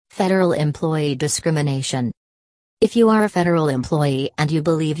Federal Employee Discrimination. If you are a federal employee and you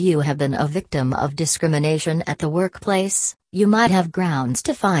believe you have been a victim of discrimination at the workplace, you might have grounds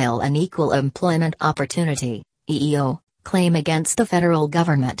to file an Equal Employment Opportunity (EEO) claim against the federal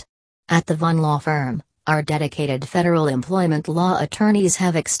government. At the Vaughn Law Firm, our dedicated federal employment law attorneys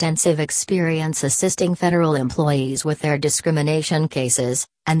have extensive experience assisting federal employees with their discrimination cases,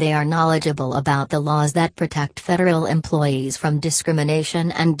 and they are knowledgeable about the laws that protect federal employees from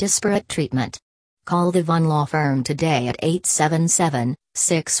discrimination and disparate treatment. Call the Vaughn Law Firm today at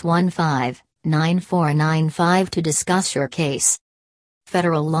 877-615-9495 to discuss your case.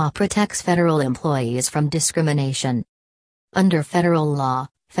 Federal law protects federal employees from discrimination. Under federal law,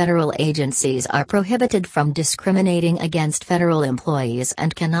 federal agencies are prohibited from discriminating against federal employees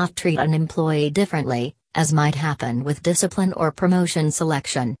and cannot treat an employee differently, as might happen with discipline or promotion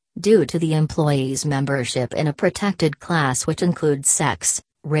selection, due to the employee's membership in a protected class which includes sex,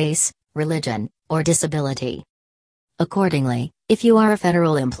 race, religion, or disability. Accordingly, if you are a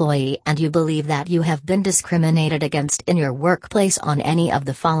federal employee and you believe that you have been discriminated against in your workplace on any of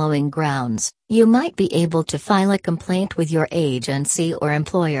the following grounds, you might be able to file a complaint with your agency or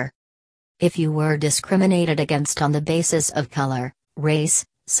employer. If you were discriminated against on the basis of color, race,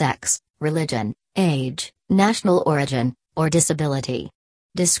 sex, religion, age, national origin, or disability.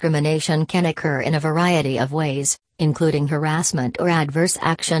 Discrimination can occur in a variety of ways, including harassment or adverse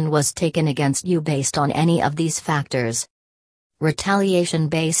action was taken against you based on any of these factors. Retaliation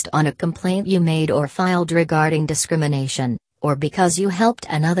based on a complaint you made or filed regarding discrimination, or because you helped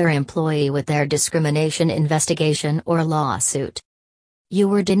another employee with their discrimination investigation or lawsuit. You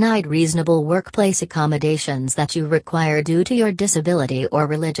were denied reasonable workplace accommodations that you require due to your disability or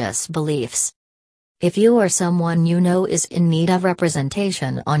religious beliefs. If you or someone you know is in need of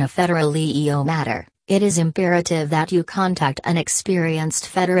representation on a federal EEO matter, it is imperative that you contact an experienced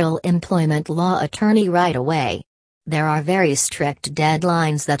federal employment law attorney right away. There are very strict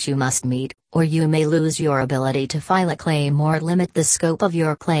deadlines that you must meet, or you may lose your ability to file a claim or limit the scope of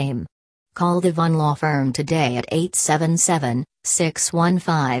your claim. Call the Vaughn Law Firm today at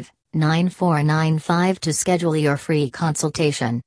 877-615-9495 to schedule your free consultation.